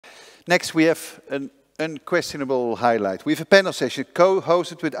Next, we have an unquestionable highlight. We have a panel session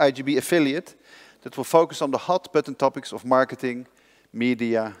co-hosted with IGB Affiliate that will focus on the hot button topics of marketing,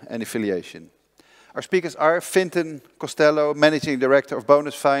 media, and affiliation. Our speakers are Fintan Costello, Managing Director of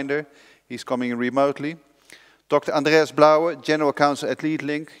BonusFinder. He's coming remotely. Dr. Andreas Blaue, General Counsel at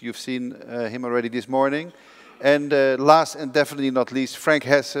LeadLink. You've seen him already this morning. And last and definitely not least, Frank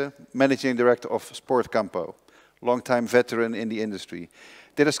Hesse, Managing Director of sportcampo, longtime veteran in the industry.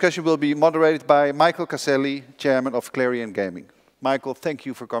 The discussion will be moderated by Michael Caselli, Chairman of Clarion Gaming. Michael, thank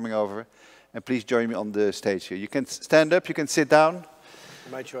you for coming over. And please join me on the stage here. You can stand up, you can sit down.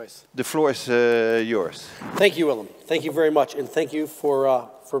 My choice. The floor is yours. Thank you, Willem. Thank you very much. And thank you for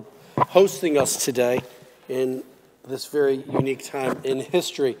hosting us today in this very unique time in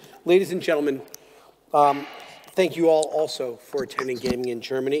history. Ladies and gentlemen, thank you all also for attending Gaming in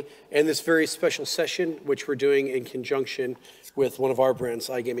Germany and this very special session, which we're doing in conjunction with one of our brands,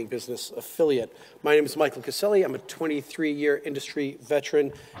 iGaming Business Affiliate. My name is Michael Caselli. I'm a 23-year industry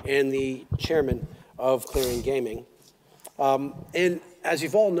veteran and the chairman of Clarion Gaming. And as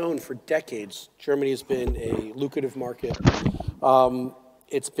you've all known for decades, Germany has been a lucrative market.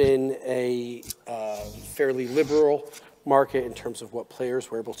 It's been a fairly liberal market in terms of what players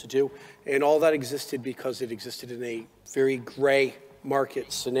were able to do. And all that existed because it existed in a very gray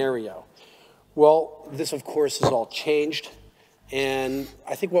market scenario. Well, this, of course, has all changed. And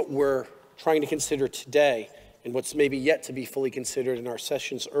I think what we're trying to consider today, and what's maybe yet to be fully considered in our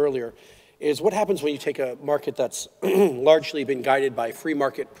sessions earlier, is what happens when you take a market that's largely been guided by free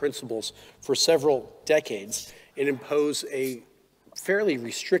market principles for several decades and impose a fairly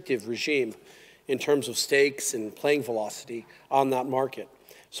restrictive regime in terms of stakes and playing velocity on that market.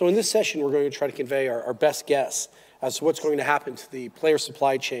 So in this session, we're going to try to convey our best guess as to what's going to happen to the player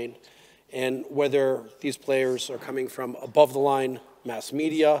supply chain and whether these players are coming from above the line mass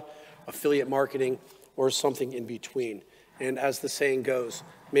media, affiliate marketing, or something in between. And as the saying goes,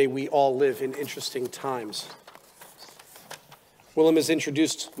 may we all live in interesting times. Willem has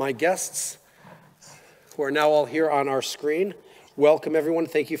introduced my guests, who are now all here on our screen. Welcome, everyone.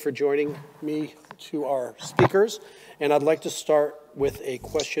 Thank you for joining me to our speakers. And I'd like to start with a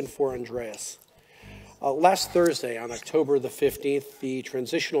question for Andreas. Last Thursday, on October the 15th, the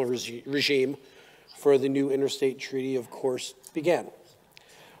transitional regime for the new interstate treaty, of course, began.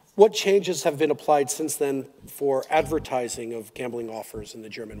 What changes have been applied since then for advertising of gambling offers in the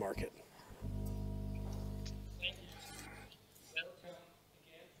German market? Thank you. Welcome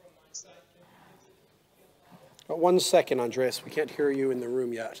again from my side. 1 second, Andreas. We can't hear you in the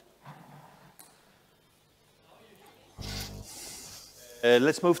room yet.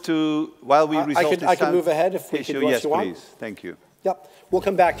 Let's move to, while we resolve this I can move ahead if we can do what you want. Yes, please. Thank you. Yep. We'll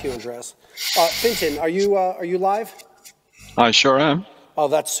come back to you, Andreas. Fintan, are you live? I sure am. Oh,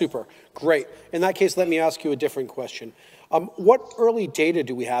 that's super. Great. In that case, let me ask you a different question. What early data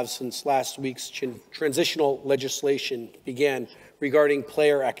do we have since last week's transitional legislation began regarding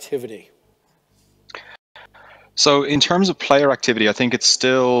player activity? So in terms of player activity, I think it's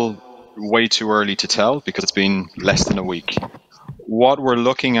still way too early to tell because it's been less than a week. What we're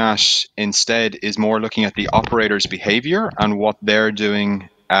looking at instead is more looking at the operator's behavior and what they're doing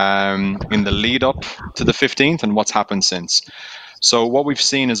in the lead up to the 15th and what's happened since. So what we've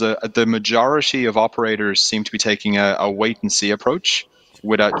seen is the majority of operators seem to be taking a wait and see approach,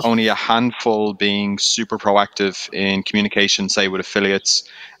 with only a handful being super proactive in communication, say with affiliates,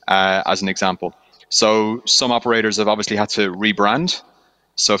 as an example. So some operators have obviously had to rebrand.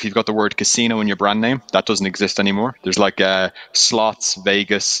 So if you've got the word casino in your brand name, that doesn't exist anymore. There's like slots,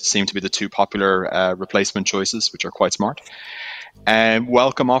 Vegas seem to be the two popular replacement choices, which are quite smart.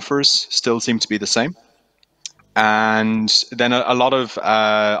 Welcome offers still seem to be the same. And then a lot of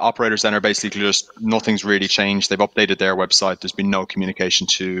operators then are basically just, nothing's really changed. They've updated their website. There's been no communication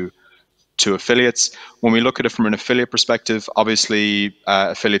to affiliates. When we look at it from an affiliate perspective, obviously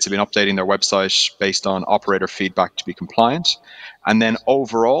affiliates have been updating their website based on operator feedback to be compliant. And then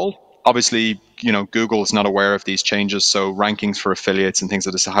overall, obviously, Google is not aware of these changes, so rankings for affiliates and things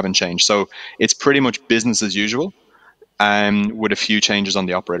like this haven't changed. So it's pretty much business as usual, with a few changes on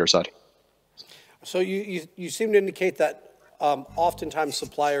the operator side. So you seem to indicate that oftentimes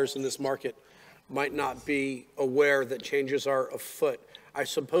suppliers in this market might not be aware that changes are afoot. I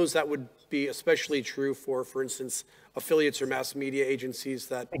suppose that would be especially true for instance, affiliates or mass media agencies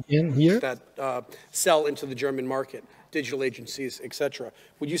that sell into the German market, digital agencies, etc.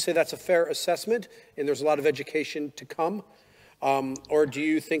 Would you say that's a fair assessment and there's a lot of education to come? Or do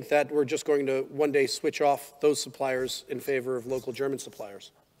you think that we're just going to one day switch off those suppliers in favor of local German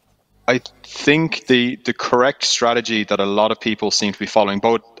suppliers? I think the correct strategy that a lot of people seem to be following,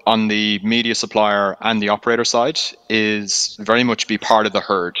 both on the media supplier and the operator side, is very much be part of the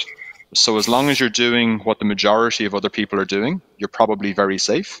herd. So as long as you're doing what the majority of other people are doing, you're probably very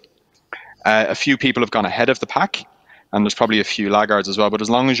safe. A few people have gone ahead of the pack, and there's probably a few laggards as well. But as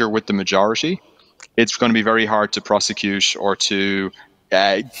long as you're with the majority, it's going to be very hard to prosecute or to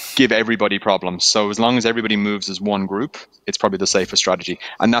give everybody problems. So as long as everybody moves as one group, it's probably the safest strategy.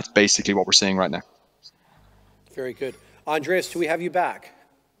 And that's basically what we're seeing right now. Very good. Andreas, do we have you back?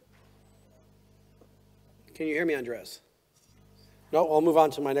 Can you hear me, Andreas? No, I'll move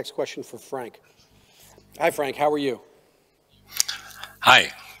on to my next question for Frank. Hi, Frank. How are you? Hi.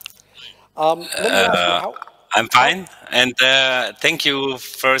 Let me ask you, I'm fine, and thank you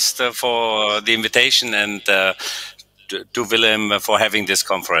first for the invitation, and to Willem for having this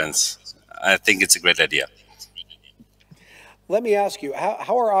conference. I think it's a great idea. Let me ask you,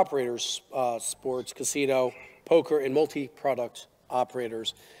 how are operators, sports, casino, poker, and multi-product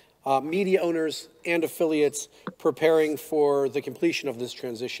operators, media owners, and affiliates preparing for the completion of this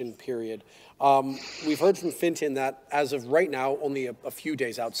transition period? We've heard from Fintan that as of right now, only a few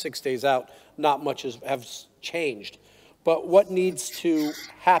days out, 6 days out, not much has changed. But what needs to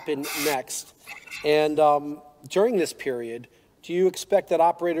happen next? And during this period, do you expect that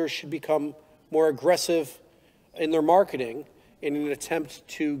operators should become more aggressive in their marketing in an attempt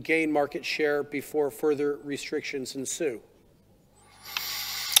to gain market share before further restrictions ensue?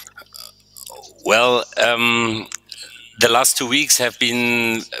 Well, the last 2 weeks have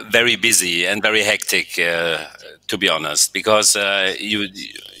been very busy and very hectic, to be honest, because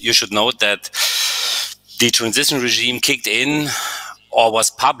you should note that the transition regime kicked in or was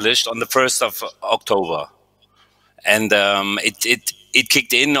published on the 1st of October. And it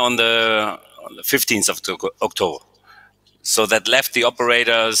kicked in on the 15th of October. So that left the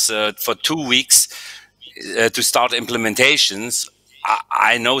operators for 2 weeks to start implementations.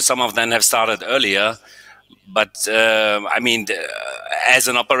 I know some of them have started earlier, but I mean, as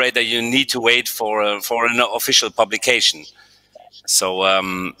an operator, you need to wait for an official publication. So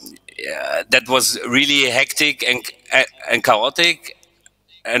that was really hectic and chaotic.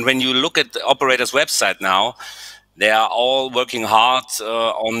 And when you look at the operator's website now, they are all working hard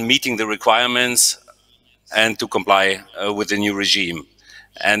on meeting the requirements and to comply with the new regime.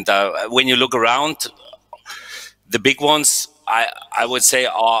 And when you look around, the big ones, I would say,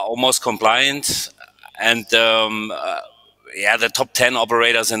 are almost compliant. And yeah, the top 10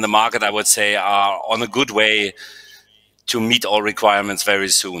 operators in the market, I would say, are on a good way to meet all requirements very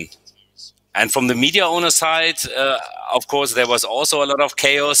soon. And from the media owner side, of course, there was also a lot of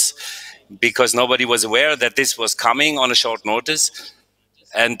chaos because nobody was aware that this was coming on a short notice.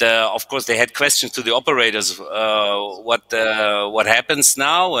 And of course, they had questions to the operators, what happens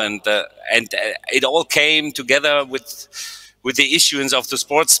now? And it all came together with the issuance of the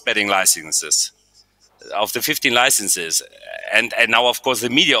sports betting licenses, of the 15 licenses. And now, of course, the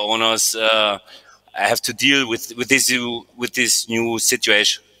media owners have to deal with this new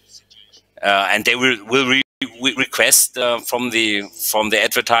situation. And they will request from the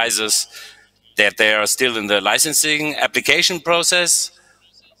advertisers that they are still in the licensing application process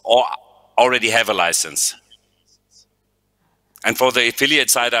or already have a license. And for the affiliate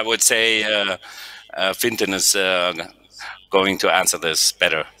side, I would say Fintan is going to answer this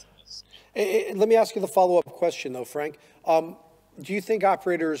better. Let me ask you the follow-up question, though, Frank. Do you think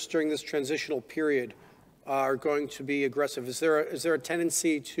operators during this transitional period are going to be aggressive? Is there a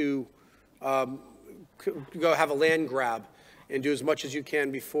tendency to go have a land grab and do as much as you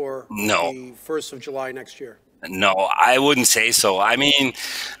can before the 1st of July next year? No, I wouldn't say so. I mean,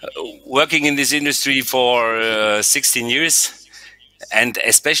 working in this industry for 16 years, and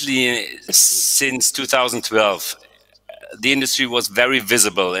especially since 2012, the industry was very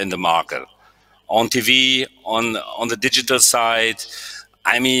visible in the market, on TV, on the digital side.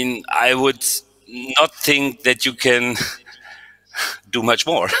 I mean, I would not think that you can do much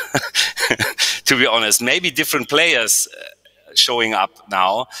more, to be honest. Maybe different players showing up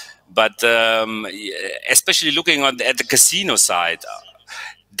now, but especially looking at the casino side,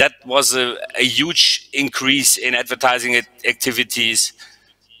 that was a huge increase in advertising activities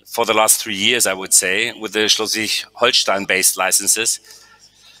for the last 3 years, I would say, with the Schleswig-Holstein-based licenses.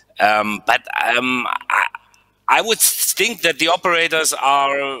 But I would think that the operators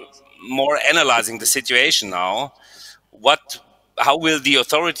are more analyzing the situation now. How will the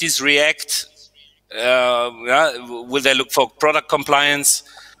authorities react? Will they look for product compliance?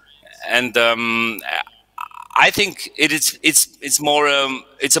 And I think it's a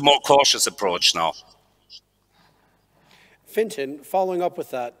more cautious approach now. Fintan, following up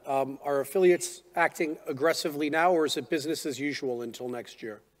with that, are affiliates acting aggressively now, or is it business as usual until next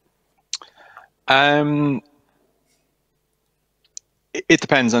year? It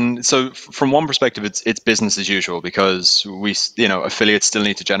depends. And so from one perspective, it's business as usual, because affiliates still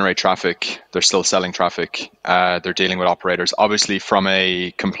need to generate traffic. They're still selling traffic. They're dealing with operators. Obviously, from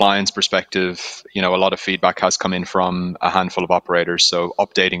a compliance perspective, a lot of feedback has come in from a handful of operators. So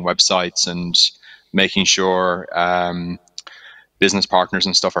updating websites and making sure business partners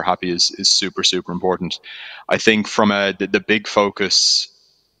and stuff are happy is super, super important. I think from the big focus,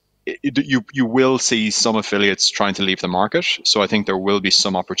 you will see some affiliates trying to leave the market. So I think there will be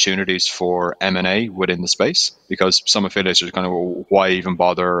some opportunities for M&A within the space, because some affiliates are kind of, why even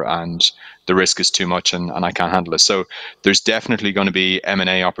bother, and the risk is too much, and I can't handle it. So there's definitely going to be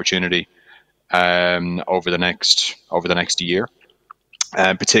M&A opportunity over the next year,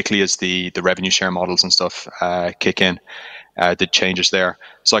 particularly as the revenue share models and stuff kick in, the changes there.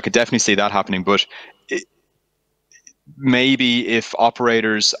 So I could definitely see that happening, but maybe if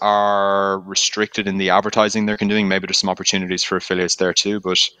operators are restricted in the advertising they're doing, maybe there's some opportunities for affiliates there too,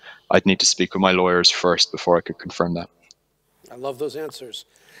 but I'd need to speak with my lawyers first before I could confirm that. I love those answers.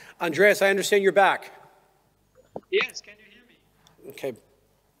 Andreas, I understand you're back. Yes, can you hear me? Okay. Do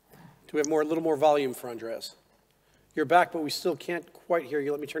we have a little more volume for Andreas? You're back, but we still can't quite hear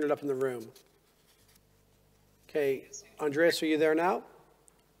you. Let me turn it up in the room. Okay, Andreas, are you there now?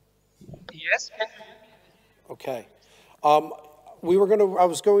 Yes, can you hear me? Okay. I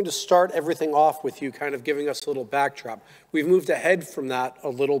was going to start everything off with you kind of giving us a little backdrop. We've moved ahead from that a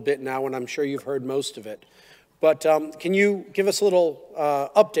little bit now, and I'm sure you've heard most of it. But can you give us a little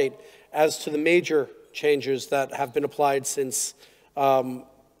update as to the major changes that have been applied since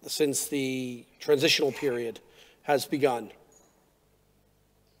the transitional period has begun?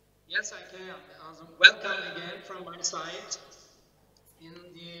 Yes, I can. Welcome again from my side. In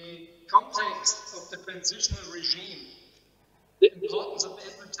the context of the transitional regime, the importance of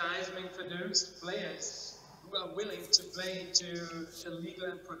advertising for those players who are willing to play to a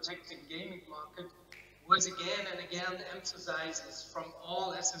legal and protected gaming market was again and again emphasized from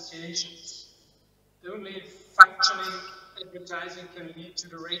all associations. Only functioning advertising can lead to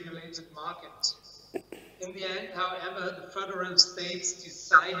the regulated market. In the end, however, the federal states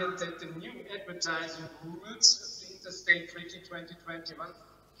decided that the new advertising rules of the Interstate Treaty 2021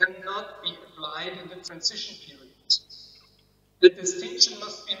 cannot be applied in the transition period. The distinction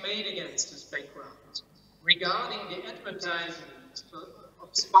must be made against this background. Regarding the advertising of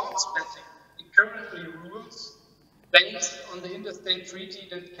sports betting, the currently rules based on the Interstate Treaty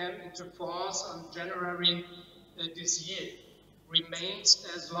that came into force on January this year remains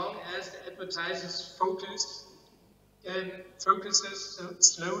as long as the advertisers focuses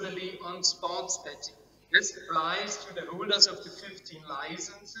solely on sports betting. This applies to the holders of the 15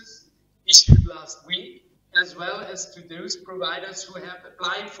 licenses issued last week, as well as to those providers who have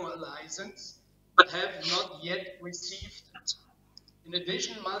applied for a license but have not yet received it. In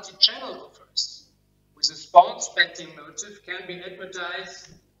addition, multi-channel offers with a sports betting motive can be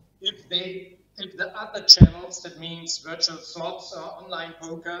advertised if the other channels, that means virtual slots or online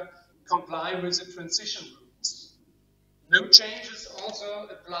poker, comply with the transition rules. No changes also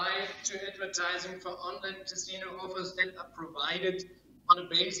apply to advertising for online casino offers that are provided on the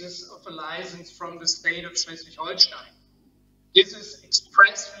basis of a license from the state of Schleswig-Holstein. This is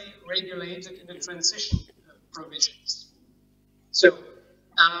expressly regulated in the transition provisions. So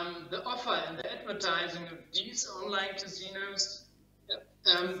the offer and the advertising of these online casinos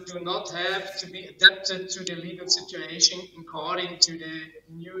do not have to be adapted to the legal situation according to the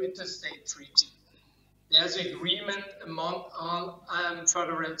new interstate treaty. There's agreement among all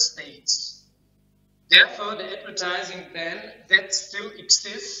federal states. Therefore, the advertising ban that still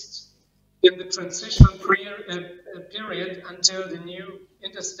exists in the transitional period until the new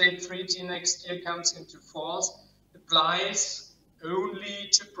interstate treaty next year comes into force applies only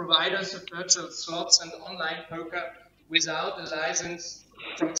to providers of virtual slots and online poker without a license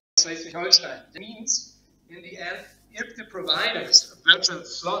from Schleswig-Holstein. That means, in the end, if the providers of virtual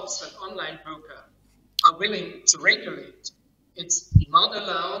slots and online poker are willing to regulate, it's not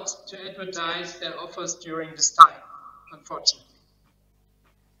allowed to advertise their offers during this time, unfortunately.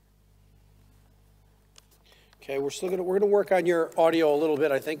 Okay, we're gonna work on your audio a little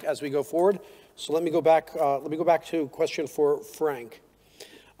bit, I think, as we go forward. So let me go back. To a question for Frank.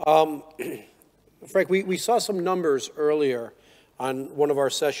 Frank, we saw some numbers earlier on one of our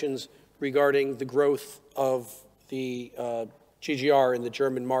sessions regarding the growth of the GGR in the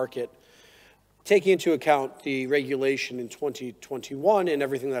German market, taking into account the regulation in 2021 and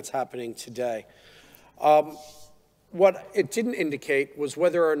everything that's happening today. what it didn't indicate was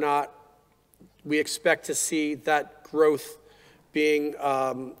whether or not we expect to see that growth being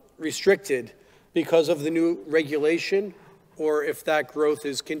restricted because of the new regulation, or if that growth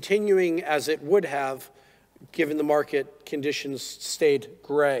is continuing as it would have given the market conditions stayed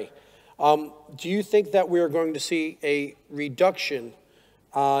gray. Do you think that we are going to see a reduction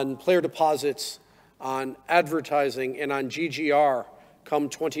on player deposits, on advertising, and on GGR come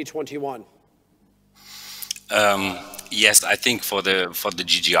 2021? Yes, I think for the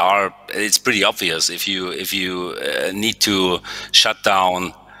GGR, it's pretty obvious. If you need to shut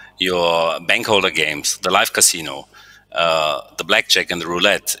down your bankholder games, the live casino, the blackjack and the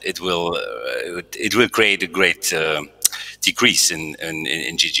roulette, it will create a great decrease in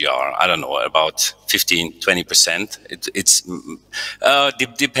GGR. I don't know, about 15–20%. It's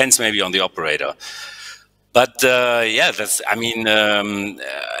depends maybe on the operator. But yeah, that's. I mean,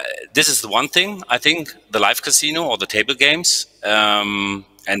 this is the one thing. I think the live casino or the table games, and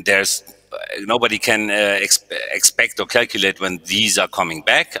there's nobody can expect or calculate when these are coming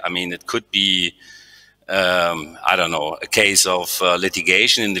back. I mean, it could be. I don't know, a case of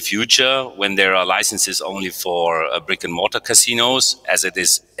litigation in the future when there are licenses only for brick and mortar casinos, as it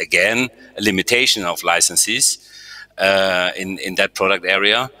is again a limitation of licenses in that product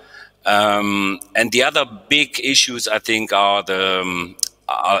area. And the other big issues, I think, are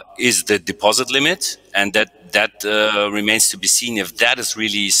is the deposit limit, and that remains to be seen if that is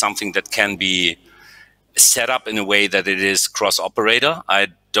really something that can be set up in a way that it is cross-operator. I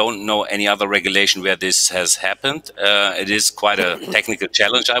don't know any other regulation where this has happened. It is quite a technical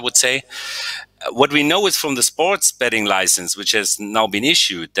challenge, I would say. What we know is from the sports betting license, which has now been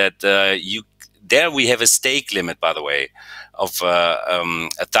issued, that there we have a stake limit, by the way, of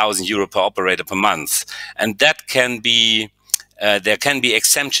 €1,000 per operator per month, and that can be there can be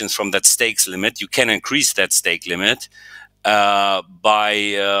exemptions from that stakes limit. You can increase that stake limit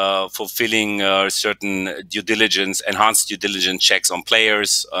by fulfilling certain enhanced due diligence checks on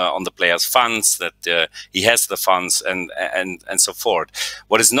players, on the player's funds, that he has the funds, and so forth.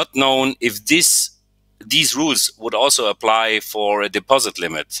 What is not known if these rules would also apply for a deposit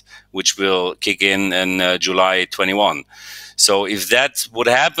limit, which will kick in July 21. So if that would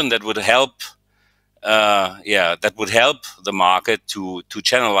happen, that would help. That would help the market to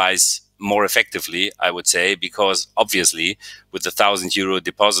channelize more effectively, I would say, because obviously with the €1,000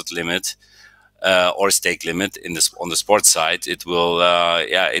 deposit limit or stake limit on the sports side, it will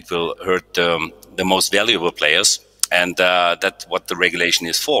hurt the most valuable players, and that's what the regulation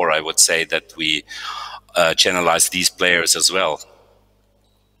is for. I would say that we channelize these players as well.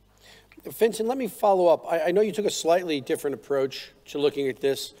 Fintan, let me follow up. I know you took a slightly different approach to looking at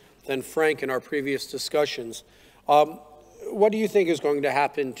this than Frank in our previous discussions. What do you think is going to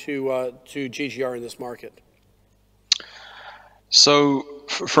happen to GGR in this market? So,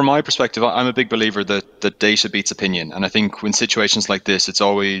 from my perspective, I'm a big believer that data beats opinion. And I think when situations like this, it's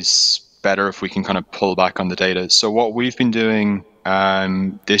always better if we can kind of pull back on the data. So what we've been doing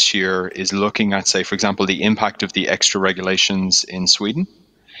this year is looking at, say, for example, the impact of the extra regulations in Sweden.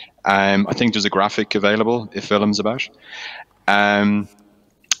 I think there's a graphic available if Willem's about.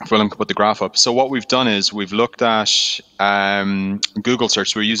 If Willem can put the graph up. So what we've done is we've looked at Google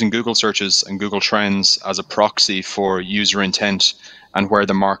search. We're using Google searches and Google Trends as a proxy for user intent and where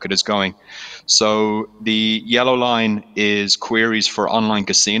the market is going. So the yellow line is queries for online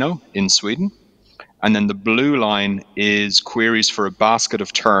casino in Sweden. And then the blue line is queries for a basket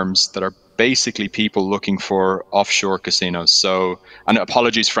of terms that are basically people looking for offshore casinos. So, and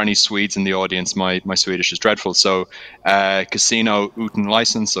apologies for any Swedes in the audience, my Swedish is dreadful. So casino utan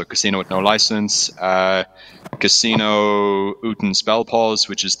license, so casino with no license, casino utan spelpause,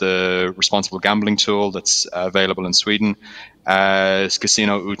 which is the responsible gambling tool that's available in Sweden,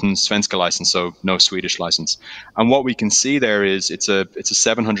 casino utan svenska license, so no Swedish license. And what we can see there is it's a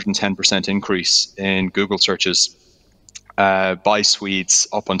 710% increase in Google searches by Swedes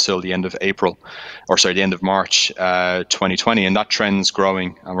up until the end of the end of March 2020, and that trend's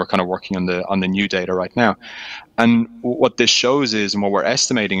growing, and we're kind of working on the new data right now. And what this shows is, and what we're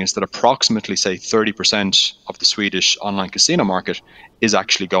estimating is that approximately, say, 30% of the Swedish online casino market is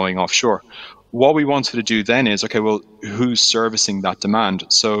actually going offshore. What we wanted to do then is, okay, well, who's servicing that demand?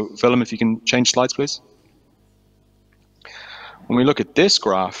 So, Willem, if you can change slides, please. When we look at this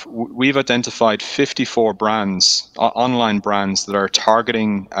graph, we've identified 54 brands, online brands, that are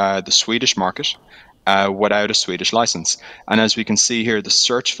targeting the Swedish market without a Swedish license. And as we can see here, the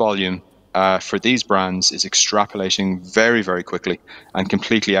search volume for these brands is extrapolating very, very quickly and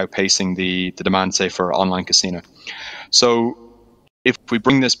completely outpacing the demand, say, for online casino. So If we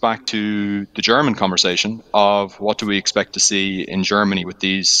bring this back to the German conversation of what do we expect to see in Germany with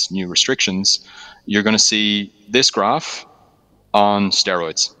these new restrictions, you're going to see this graph on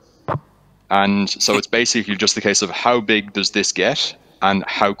steroids. And so it's basically just the case of how big does this get and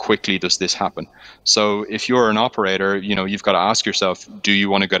how quickly does this happen. So if you're an operator, you've got to ask yourself, do you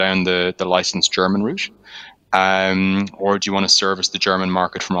want to go down the licensed German route? Or do you want to service the German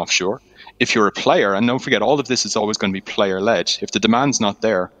market from offshore? If you're a player, and don't forget, all of this is always going to be player-led. If the demand's not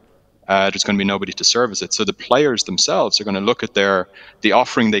there, there's going to be nobody to service it. So the players themselves are going to look at the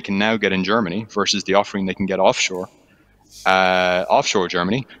offering they can now get in Germany versus the offering they can get offshore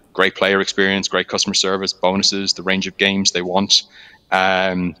Germany. Great player experience, great customer service, bonuses, the range of games they want,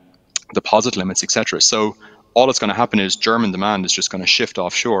 deposit limits, etc. So all that's going to happen is German demand is just going to shift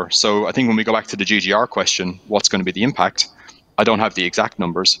offshore. So I think when we go back to the GGR question, what's going to be the impact? I don't have the exact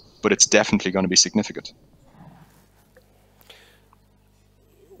numbers, but it's definitely going to be significant.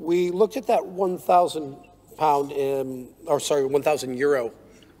 We looked at that 1,000 euro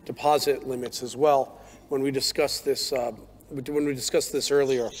deposit limits as well when we discussed this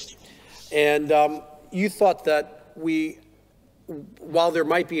earlier, and you thought that while there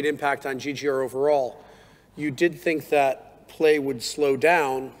might be an impact on GGR overall, you did think that play would slow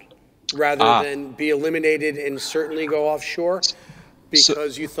down rather than be eliminated and certainly go offshore,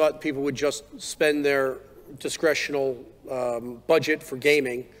 because you thought people would just spend their discretional budget for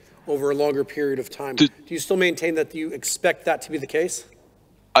gaming over a longer period of time. Do you still maintain that you expect that to be the case?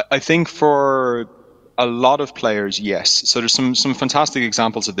 I think for a lot of players, yes. So there's some fantastic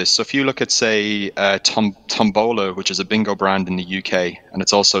examples of this. So if you look at, say, Tombola, which is a bingo brand in the UK, and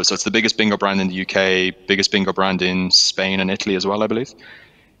it's the biggest bingo brand in the UK, biggest bingo brand in Spain and Italy as well, I believe.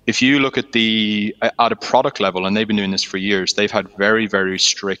 If you look at at a product level, and they've been doing this for years, they've had very, very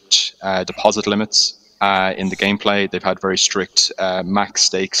strict deposit limits in the gameplay. They've had very strict max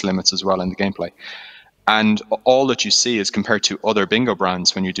stakes limits as well in the gameplay. And all that you see is, compared to other bingo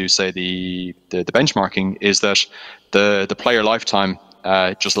brands, when you do, say, the benchmarking, is that the player lifetime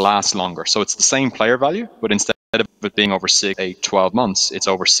just lasts longer. So it's the same player value, but instead of it being over 6, 8, 12 months, it's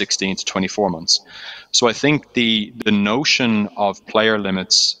over 16 to 24 months. So I think the notion of player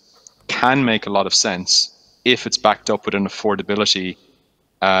limits can make a lot of sense if it's backed up with an affordability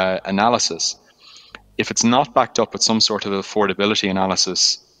analysis. If it's not backed up with some sort of affordability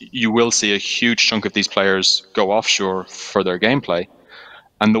analysis, you will see a huge chunk of these players go offshore for their gameplay.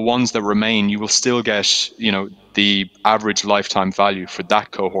 And the ones that remain, you will still get, the average lifetime value for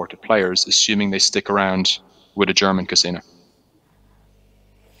that cohort of players, assuming they stick around with a German casino.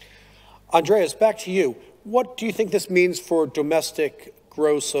 Andreas, back to you. What do you think this means for domestic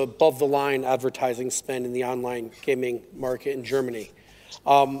gross above-the-line advertising spend in the online gaming market in Germany?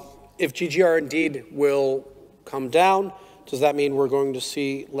 If GGR indeed will come down, does that mean we're going to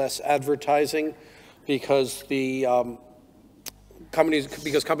see less advertising because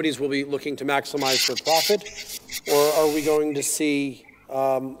companies will be looking to maximize their profit? Or are we going to see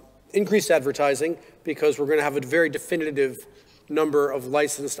increased advertising because we're going to have a very definitive number of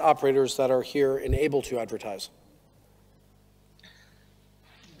licensed operators that are here and able to advertise?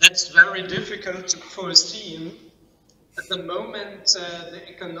 That's very difficult to foresee. At the moment, the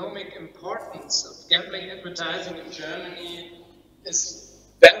economic importance of gambling advertising in Germany is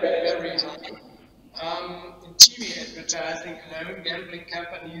very, very high. In TV advertising alone, gambling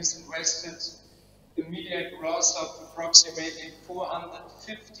companies invested a media gross of approximately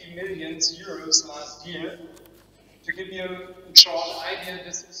 450 million euros last year. To give you a short idea,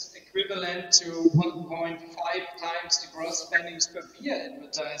 this is equivalent to 1.5 times the gross spendings per beer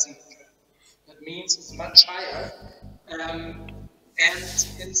advertising. That means it's much higher. And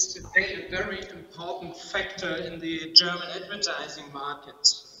it's today a very important factor in the German advertising market.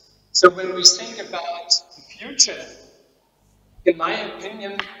 So when we think about the future, in my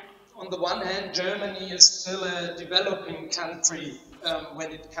opinion, on the one hand, Germany is still a developing country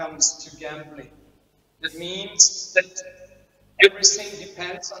when it comes to gambling. That means that everything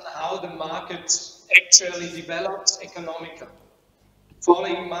depends on how the market actually develops economically.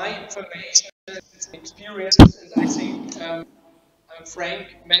 Following my information and experiences, and I think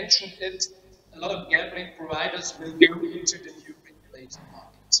Frank mentioned it, a lot of gambling providers will go into the new regulated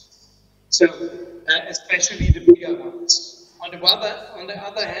market. So, especially the bigger ones. On the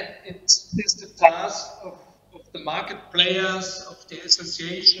other hand, it is the task of the market players, of the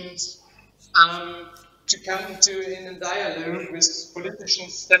associations, to come in a dialogue with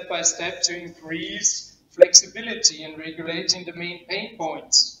politicians step by step to increase flexibility in regulating the main pain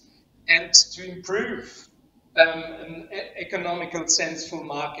points and to improve an economical, sensible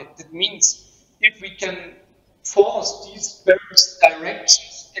market. That means if we can force these very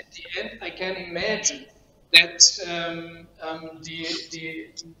directions. At the end, I can imagine that the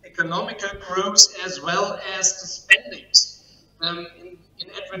economical growth as well as the spendings in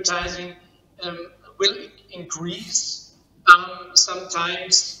advertising will increase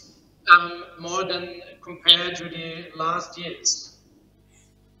sometimes more than compared to the last years.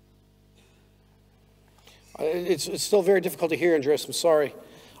 It's still very difficult to hear, Andreas. I'm sorry.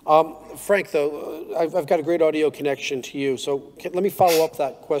 Frank, though, I've got a great audio connection to you, so let me follow up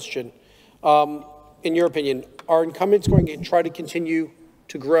that question. In your opinion, are incumbents going to try to continue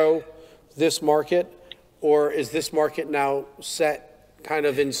to grow this market, or is this market now set kind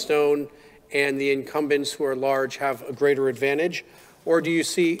of in stone and the incumbents who are large have a greater advantage? Or do you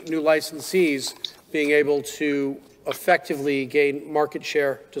see new licensees being able to effectively gain market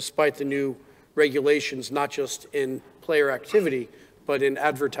share despite the new regulations, not just in player activity, but in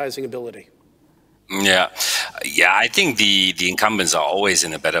advertising ability? Yeah, I think the incumbents are always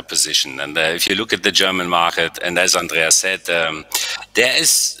in a better position. And if you look at the German market, and as Andreas said, there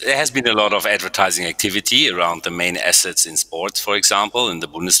has been a lot of advertising activity around the main assets in sports, for example, in the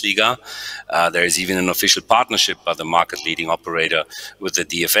Bundesliga. There is even an official partnership by the market-leading operator with the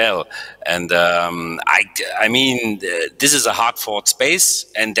DFL. And I mean, this is a hard-fought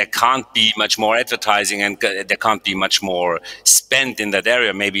space, and there can't be much more advertising, and there can't be much more spent in that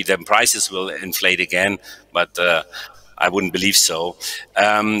area. Maybe the prices will inflate again, but I wouldn't believe so.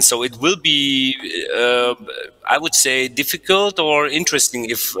 So it will be, I would say, difficult or interesting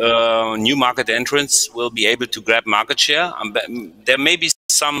if new market entrants will be able to grab market share. There may be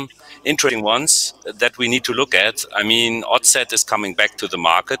some interesting ones that we need to look at. I mean, Oddset is coming back to the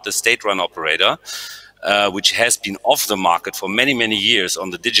market, the state-run operator, which has been off the market for many, many years on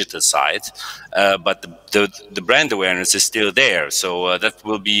the digital side, but the brand awareness is still there. So that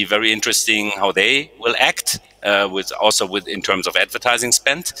will be very interesting how they will act, with in terms of advertising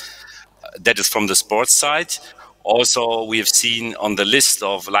spend. That is from the sports side. Also, we have seen on the list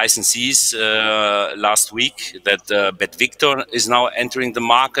of licensees last week that BetVictor is now entering the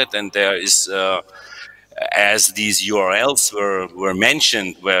market, and there is, as these URLs were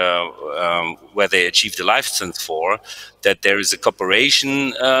mentioned, where they achieved the license for, that there is a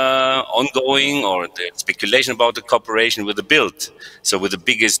cooperation ongoing, or the speculation about the cooperation with the Bild, so with the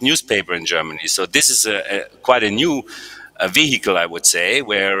biggest newspaper in Germany. So this is quite a new vehicle, I would say,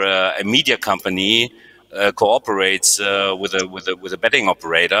 where a media company cooperates with a betting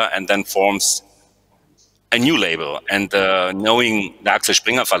operator and then forms a new label. And knowing the Axel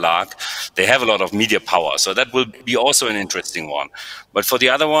Springer Verlag, they have a lot of media power. So that will be also an interesting one. But for the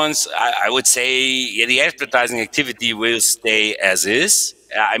other ones, I would say the advertising activity will stay as is.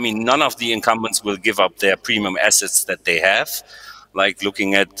 I mean, none of the incumbents will give up their premium assets that they have, like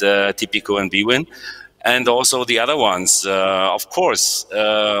looking at Tipico and bwin. And also the other ones, of course,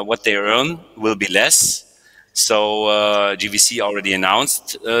 what they earn will be less. So GVC already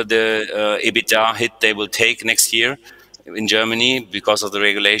announced the EBITDA hit they will take next year in Germany because of the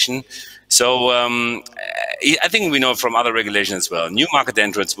regulation. So I think we know from other regulations as well, new market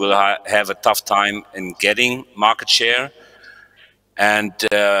entrants will have a tough time in getting market share. And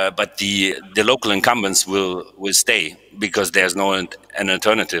but the local incumbents will stay, because there's no an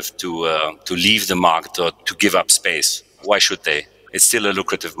alternative to leave the market or to give up space. Why should they? It's still a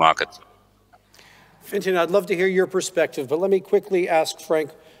lucrative market. Fintan, I'd love to hear your perspective, but let me quickly ask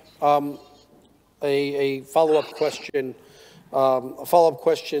Frank a follow-up question.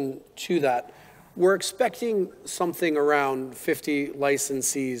 To that. We're expecting something around 50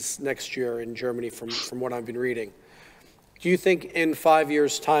 licensees next year in Germany, from what I've been reading. Do you think in 5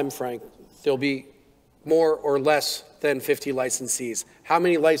 years' time, Frank, there'll be more or less than 50 licensees? How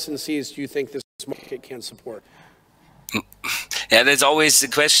many licensees do you think this market can support? Yeah, there's always the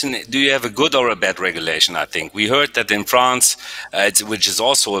question, do you have a good or a bad regulation, I think. We heard that in France, which is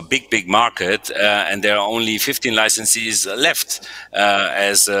also a big, big market, and there are only 15 licensees left,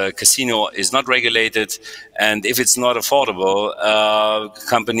 as casino is not regulated. And if it's not affordable,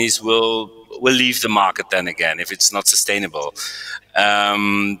 companies will leave the market then again, if it's not sustainable.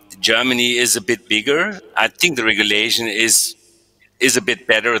 Germany is a bit bigger. I think the regulation is a bit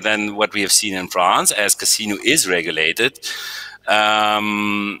better than what we have seen in France, as casino is regulated.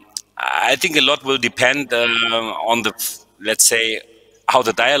 I think a lot will depend on the, let's say, how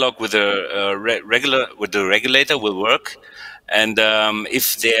the dialogue with the regulator will work, and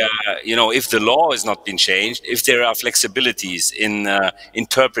if there, if the law has not been changed, if there are flexibilities in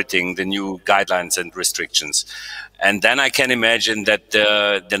interpreting the new guidelines and restrictions, and then I can imagine that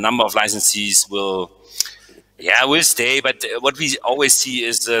the number of licensees will Yeah, we'll stay, but what we always see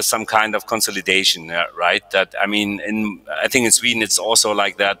is some kind of consolidation, right? That I mean, I think in Sweden it's also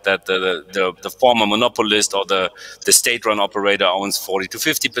like that. That the former monopolist or the state-run operator owns 40 to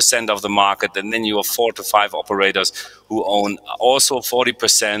 50% of the market, and then you have 4 to 5 operators who own also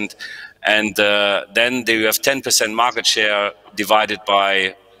 40%, and then you have 10% market share divided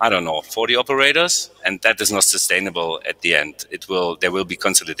by, I don't know, 40 operators, and that is not sustainable at the end. There will be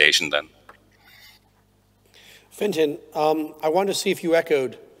consolidation then. Fintan, I wanted to see if you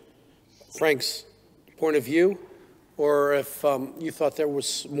echoed Frank's point of view, or if you thought there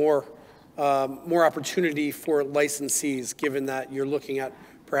was more opportunity for licensees, given that you're looking at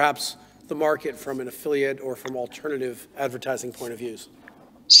perhaps the market from an affiliate or from alternative advertising point of views.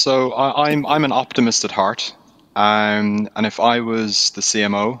 So I'm an optimist at heart, and if I was the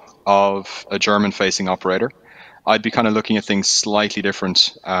CMO of a German-facing operator, I'd be kind of looking at things slightly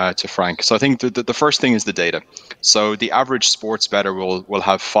different to Frank. So I think the first thing is the data. So the average sports bettor will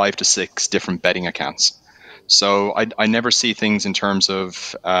have 5 to 6 different betting accounts. So I never see things in terms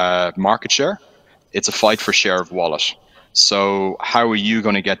of market share. It's a fight for share of wallet. So how are you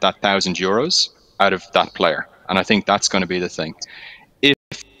going to get that €1,000 out of that player? And I think that's going to be the thing.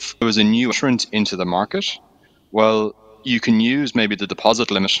 If there was a new entrant into the market, well, you can use maybe the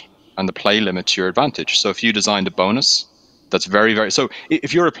deposit limit and the play limit to your advantage. So if you designed a bonus that's so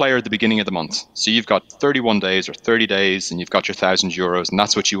if you're a player at the beginning of the month, so you've got 31 days or 30 days and you've got your €1,000 and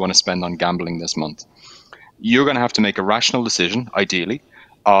that's what you want to spend on gambling this month, you're going to have to make a rational decision, ideally,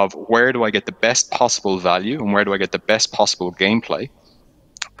 of where do I get the best possible value and where do I get the best possible gameplay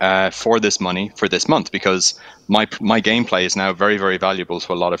for this money for this month, because my gameplay is now very, very valuable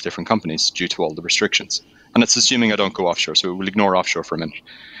to a lot of different companies due to all the restrictions. And it's assuming I don't go offshore, so we'll ignore offshore for a minute.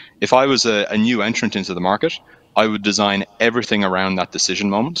 If I was a new entrant into the market, I would design everything around that decision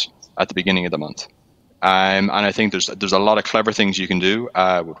moment at the beginning of the month. And I think there's a lot of clever things you can do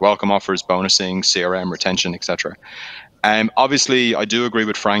with welcome offers, bonusing, CRM, retention, etc. Obviously, I do agree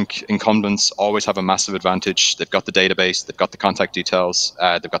with Frank. Incumbents always have a massive advantage. They've got the database, they've got the contact details,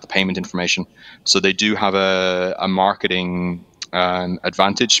 they've got the payment information. So they do have a marketing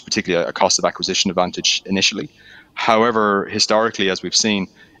advantage, particularly a cost of acquisition advantage initially. However, historically, as we've seen,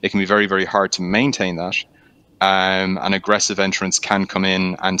 it can be very, very hard to maintain that. And aggressive entrants can come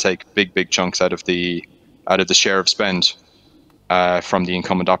in and take big, big chunks out of the share of spend from the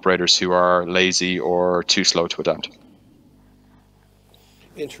incumbent operators who are lazy or too slow to adapt.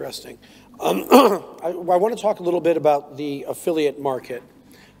 Interesting. I want to talk a little bit about the affiliate market,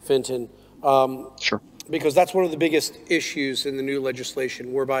 Fintan. Sure. Because that's one of the biggest issues in the new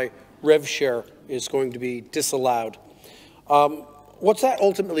legislation, whereby rev share is going to be disallowed. What's that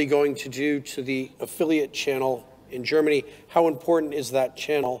ultimately going to do to the affiliate channel in Germany? How important is that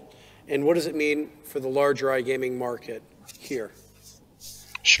channel? And what does it mean for the larger iGaming market here?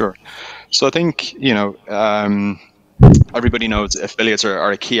 Sure. So I think, everybody knows affiliates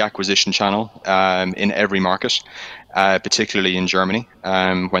are a key acquisition channel in every market, particularly in Germany,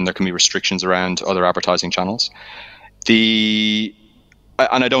 when there can be restrictions around other advertising channels. And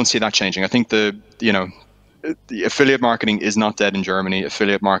I don't see that changing. I think the affiliate marketing is not dead in Germany.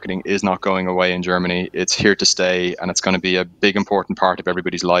 Affiliate marketing is not going away in Germany. It's here to stay, and it's going to be a big, important part of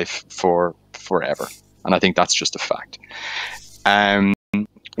everybody's life for forever. And I think that's just a fact.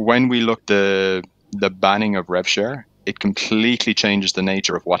 When we look at the banning of rev share, it completely changes the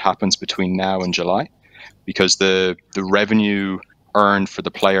nature of what happens between now and July, because the revenue earned for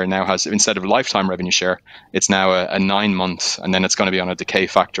the player now has, instead of lifetime revenue share, it's now a 9 months, and then it's going to be on a decay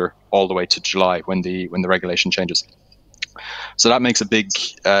factor all the way to July when the regulation changes. So that makes a big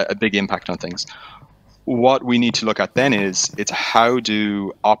impact on things. What we need to look at then is how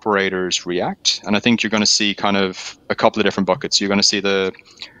do operators react, and I think you're going to see kind of a couple of different buckets. You're going to see the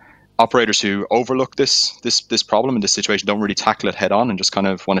operators who overlook this problem and this situation, don't really tackle it head on and just kind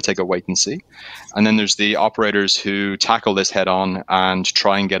of want to take a wait and see. And then there's the operators who tackle this head on and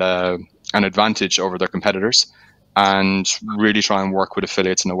try and get an advantage over their competitors and really try and work with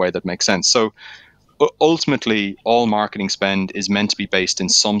affiliates in a way that makes sense. So ultimately, all marketing spend is meant to be based in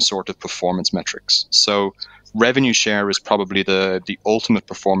some sort of performance metrics. So revenue share is probably the ultimate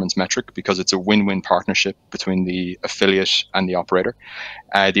performance metric, because it's a win-win partnership between the affiliate and the operator.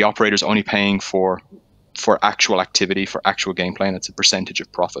 The operator is only paying for actual activity, for actual gameplay, and it's a percentage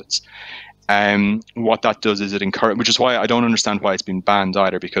of profits. What that does is it encourages, which is why I don't understand why it's been banned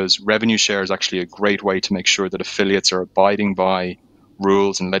either, because revenue share is actually a great way to make sure that affiliates are abiding by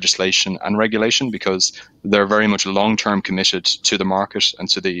rules and legislation and regulation, because they're very much long-term committed to the market and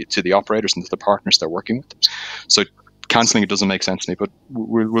to the operators and to the partners they're working with. So cancelling it doesn't make sense to me, but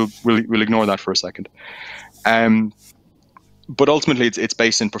we'll ignore that for a second. But ultimately, it's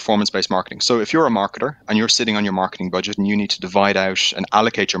based in performance-based marketing. So if you're a marketer and you're sitting on your marketing budget and you need to divide out and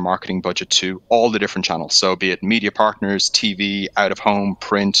allocate your marketing budget to all the different channels, so be it media partners, TV, out-of-home,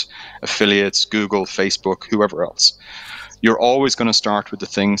 print, affiliates, Google, Facebook, whoever else, you're always going to start with the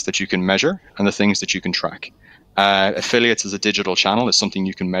things that you can measure and the things that you can track. Affiliates as a digital channel is something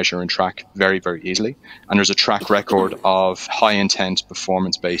you can measure and track very, very easily. And there's a track record of high-intent,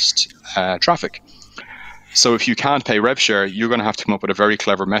 performance-based traffic. So if you can't pay rev share, you're going to have to come up with a very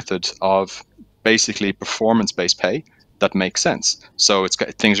clever method of basically performance-based pay that makes sense. So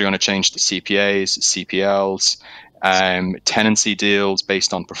things are going to change to CPAs, CPLs, tenancy deals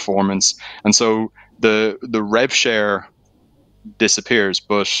based on performance. And so the rev share disappears,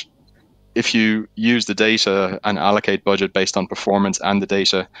 but if you use the data and allocate budget based on performance and the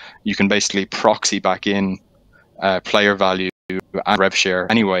data, you can basically proxy back in player value and rev share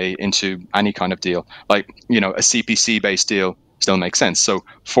anyway into any kind of deal. Like, a CPC based deal still makes sense. So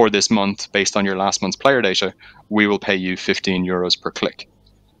for this month, based on your last month's player data, we will pay you 15 euros per click.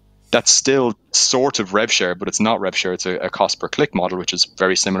 That's still sort of rev share, but it's not rev share. It's a cost per click model, which is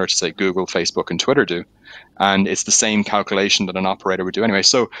very similar to, say, Google, Facebook, and Twitter do. And it's the same calculation that an operator would do anyway.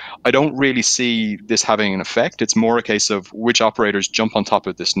 So I don't really see this having an effect. It's more a case of which operators jump on top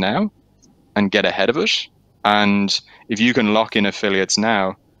of this now and get ahead of it. And if you can lock in affiliates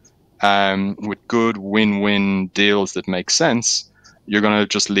now with good win-win deals that make sense, you're going to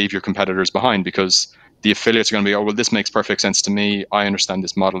just leave your competitors behind, because the affiliates are going to be, oh, well, this makes perfect sense to me. I understand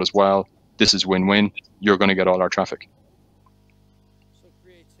this model as well. This is win-win. You're going to get all our traffic. So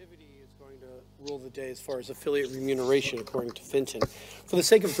creativity is going to rule the day as far as affiliate remuneration, according to Fintan. For the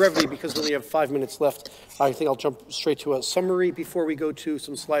sake of brevity, because we only have 5 minutes left, I think I'll jump straight to a summary before we go to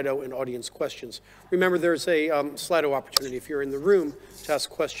some Slido and audience questions. Remember, there's a Slido opportunity if you're in the room to ask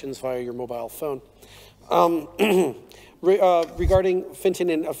questions via your mobile phone. Regarding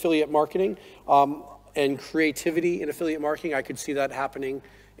Fintan and affiliate marketing, and creativity in affiliate marketing, I could see that happening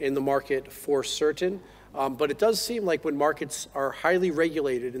in the market for certain. But it does seem like when markets are highly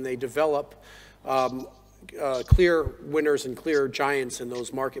regulated and they develop clear winners and clear giants in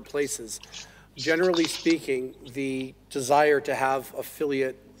those marketplaces, generally speaking, the desire to have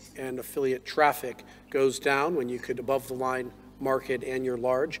affiliate and affiliate traffic goes down when you could above the line market and you're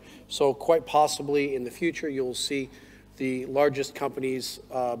large. So quite possibly in the future, you'll see the largest companies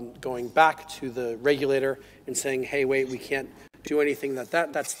going back to the regulator and saying, hey, wait, we can't do anything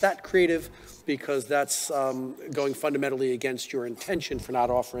that's that creative, because that's going fundamentally against your intention for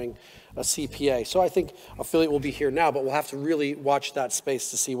not offering a CPA. So I think affiliate will be here now, but we'll have to really watch that space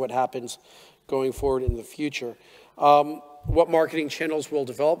to see what happens going forward in the future. What marketing channels will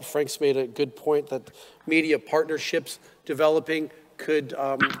develop? Frank's made a good point that media partnerships developing could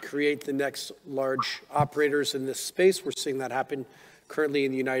create the next large operators in this space. We're seeing that happen currently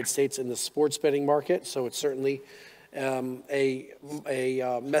in the United States in the sports betting market. So it's certainly a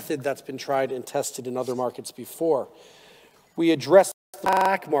method that's been tried and tested in other markets before. We addressed the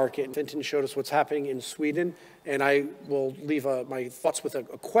black market, and Fintan showed us what's happening in Sweden. And I will leave my thoughts with a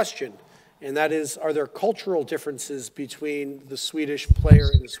question, and that is, are there cultural differences between the Swedish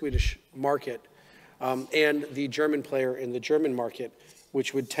player in the Swedish market and the German player in the German market,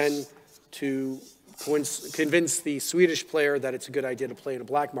 which would tend to convince the Swedish player that it's a good idea to play in a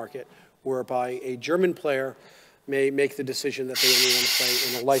black market, whereby a German player may make the decision that they only want to play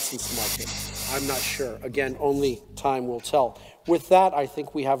in a licensed market? I'm not sure. Again, only time will tell. With that, I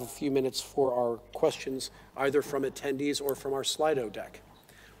think we have a few minutes for our questions, either from attendees or from our Slido deck.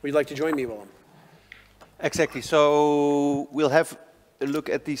 Would you like to join me, Willem? Exactly. So we'll have a look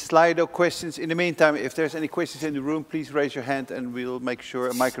at the Slido questions. In the meantime, if there's any questions in the room, please raise your hand and we'll make sure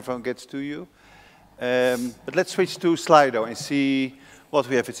a microphone gets to you. But let's switch to Slido and see what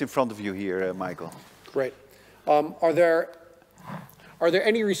we have. It's in front of you here, Michael. Great. Are there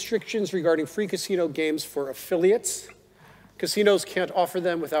any restrictions regarding free casino games for affiliates? Casinos can't offer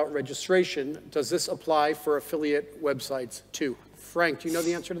them without registration. Does this apply for affiliate websites too? Frank, do you know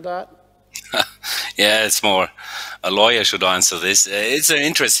the answer to that? Yeah, it's more a lawyer should answer this. It's an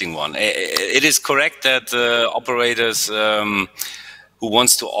interesting one. It is correct that operators who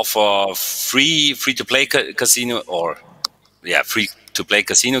wants to offer free-to-play casino free-to-play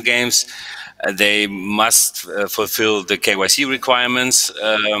casino games, they must fulfill the KYC requirements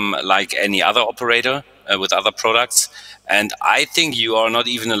like any other operator with other products. And I think you are not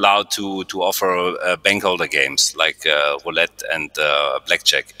even allowed to offer bank holder games like roulette and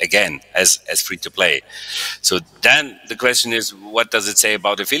blackjack, again, as free-to-play. So then the question is, what does it say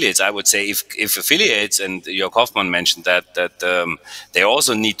about affiliates? I would say if affiliates, and Jörg Hoffmann mentioned that they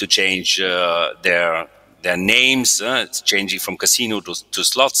also need to change their their names. It's changing from casino to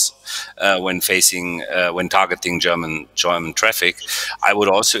slots when targeting German traffic. I would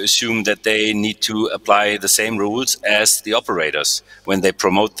also assume that they need to apply the same rules as the operators when they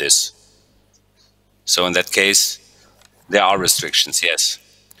promote this. So in that case, there are restrictions, yes.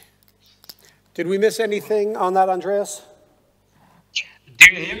 Did we miss anything on that, Andreas?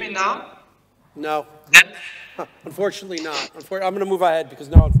 Do you hear me now? No. Then Unfortunately not. I'm going to move ahead because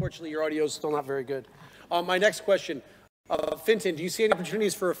now, unfortunately, your audio is still not very good. My next question, Fintan, do you see any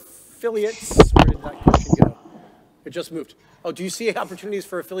opportunities for affiliates? Where did that question go? It just moved. Oh, do you see opportunities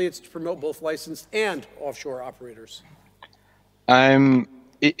for affiliates to promote both licensed and offshore operators?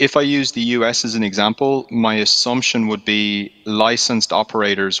 If I use the US as an example, my assumption would be licensed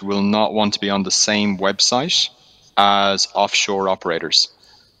operators will not want to be on the same website as offshore operators.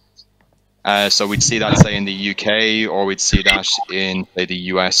 So we'd see that, say, in the UK, or we'd see that in, say, the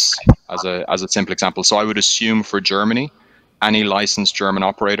US as a simple example. So I would assume for Germany, any licensed German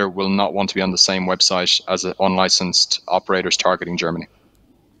operator will not want to be on the same website as unlicensed operators targeting Germany.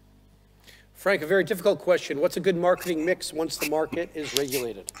 Frank, a very difficult question. What's a good marketing mix once the market is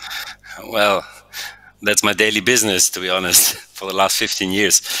regulated? Well, that's my daily business, to be honest, for the last 15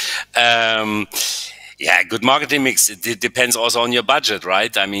 years. Yeah, good marketing mix. It depends also on your budget,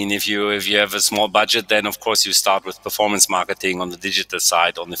 right? I mean, if you have a small budget, then of course you start with performance marketing on the digital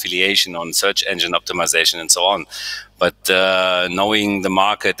side, on affiliation, on search engine optimization, and so on. But knowing the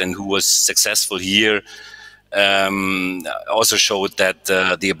market and who was successful here also showed that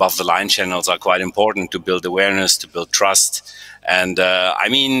the above-the-line channels are quite important to build awareness, to build trust. And I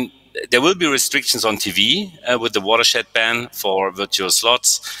mean, there will be restrictions on TV with the watershed ban for virtual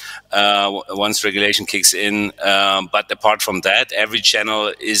slots once regulation kicks in. But apart from that, every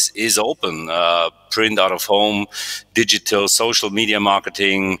channel is open. Print, out of home, digital, social media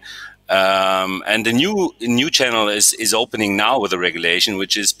marketing. And the new channel is opening now with the regulation,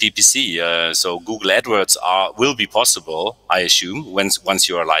 which is PPC. So Google AdWords will be possible, I assume, once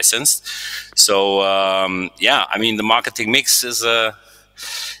you are licensed. So yeah, I mean, the marketing mix is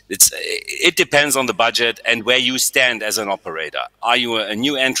it depends on the budget and where you stand as an operator. Are you a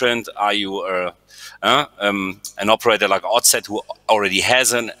new entrant? Are you an operator like Oddset who already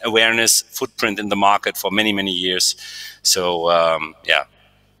has an awareness footprint in the market for many years? So yeah.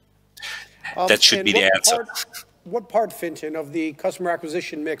 That should be the answer. What part, Fintan, of the customer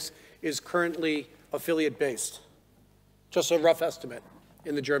acquisition mix is currently affiliate-based? Just a rough estimate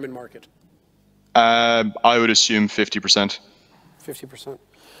in the German market. I would assume 50%. 50%.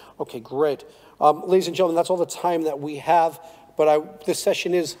 Okay, great. Ladies and gentlemen, that's all the time that we have, but this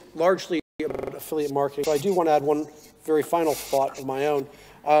session is largely about affiliate marketing. So I do want to add one very final thought of my own.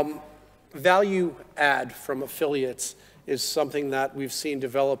 Value add from affiliates is something that we've seen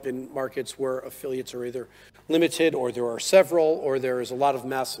develop in markets where affiliates are either limited or there are several or there is a lot of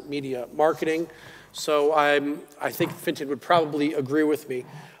mass media marketing. So I think Fintan would probably agree with me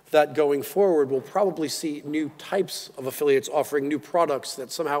that going forward we'll probably see new types of affiliates offering new products that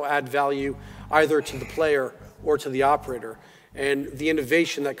somehow add value either to the player or to the operator. And the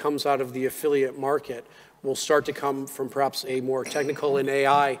innovation that comes out of the affiliate market will start to come from perhaps a more technical and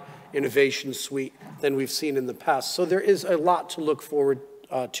AI innovation suite than we've seen in the past. So there is a lot to look forward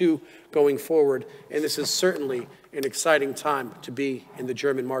to going forward, and this is certainly an exciting time to be in the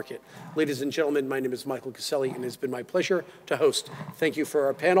German market. Ladies and gentlemen, my name is Michael Caselli, and it has been my pleasure to host. Thank you for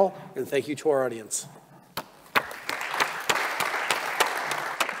our panel, and thank you to our audience.